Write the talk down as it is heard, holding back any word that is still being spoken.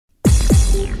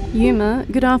Yuma,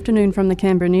 good afternoon from the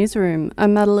Canberra newsroom.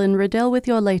 I'm Madeline Riddell with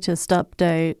your latest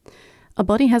update. A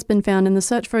body has been found in the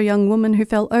search for a young woman who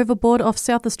fell overboard off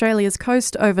South Australia's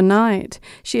coast overnight.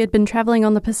 She had been travelling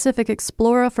on the Pacific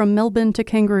Explorer from Melbourne to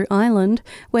Kangaroo Island,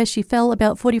 where she fell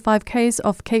about 45 k's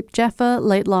off Cape Jaffa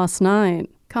late last night.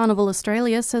 Carnival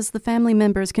Australia says the family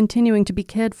member is continuing to be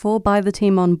cared for by the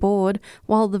team on board,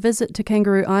 while the visit to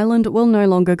Kangaroo Island will no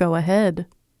longer go ahead.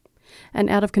 An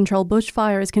out-of-control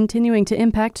bushfire is continuing to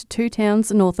impact two towns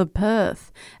north of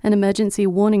Perth. An emergency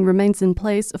warning remains in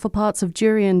place for parts of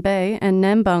Jurien Bay and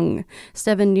Nambung.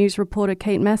 7 News reporter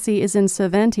Kate Massey is in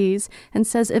Cervantes and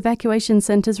says evacuation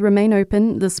centres remain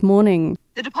open this morning.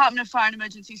 The Department of Fire and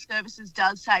Emergency Services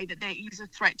does say that there is a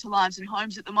threat to lives and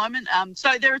homes at the moment.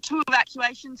 So there are 2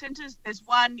 evacuation centres. There's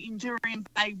one in Jurien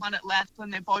Bay, one at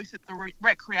Lathland. They're both at the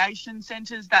recreation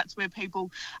centres. That's where people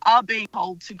are being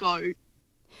told to go.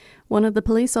 One of the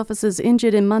police officers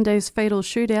injured in Monday's fatal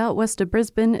shootout west of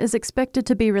Brisbane is expected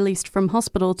to be released from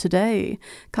hospital today.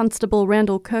 Constable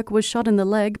Randall Kirk was shot in the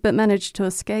leg but managed to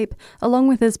escape, along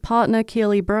with his partner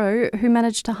Keely Bro, who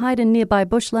managed to hide in nearby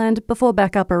bushland before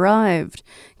backup arrived.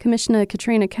 Commissioner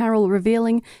Katrina Carroll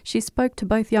revealing she spoke to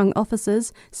both young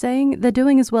officers, saying they're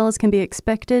doing as well as can be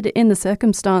expected in the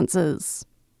circumstances.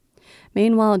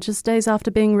 Meanwhile, just days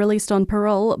after being released on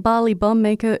parole, Bali bomb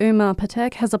maker Umar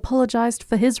Patek has apologised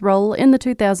for his role in the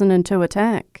 2002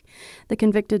 attack. The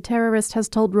convicted terrorist has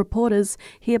told reporters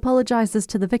he apologises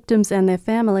to the victims and their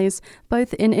families,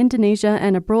 both in Indonesia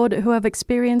and abroad, who have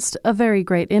experienced a very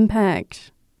great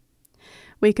impact.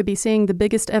 We could be seeing the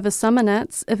biggest ever Summer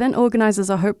Nats. Event organisers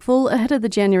are hopeful ahead of the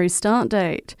January start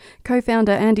date.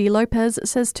 Co-founder Andy Lopez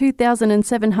says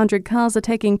 2,700 cars are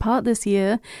taking part this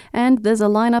year, and there's a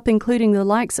lineup including the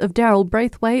likes of Daryl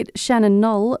Braithwaite, Shannon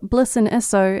Knoll, Bliss and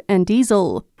Esso, and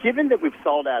Diesel. Given that we've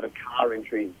sold out of car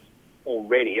entries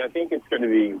already, I think it's going to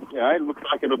be, it looks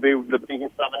like it'll be the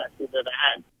biggest Summer Nats we've ever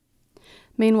had.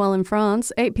 Meanwhile, in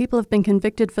France, 8 people have been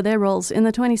convicted for their roles in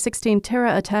the 2016 terror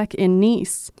attack in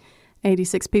Nice.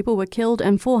 86 people were killed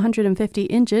and 450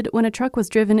 injured when a truck was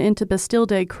driven into Bastille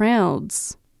Day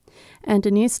crowds. And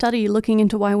a new study looking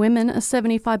into why women are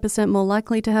 75% more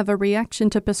likely to have a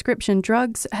reaction to prescription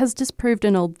drugs has disproved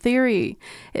an old theory.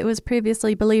 It was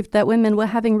previously believed that women were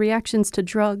having reactions to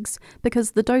drugs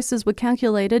because the doses were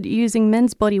calculated using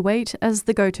men's body weight as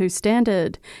the go-to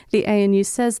standard. The ANU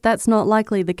says that's not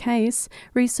likely the case.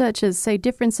 Researchers say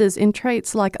differences in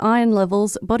traits like iron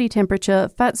levels, body temperature,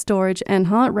 fat storage and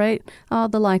heart rate are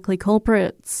the likely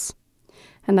culprits.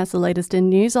 And that's the latest in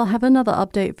news. I'll have another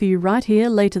update for you right here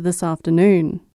later this afternoon.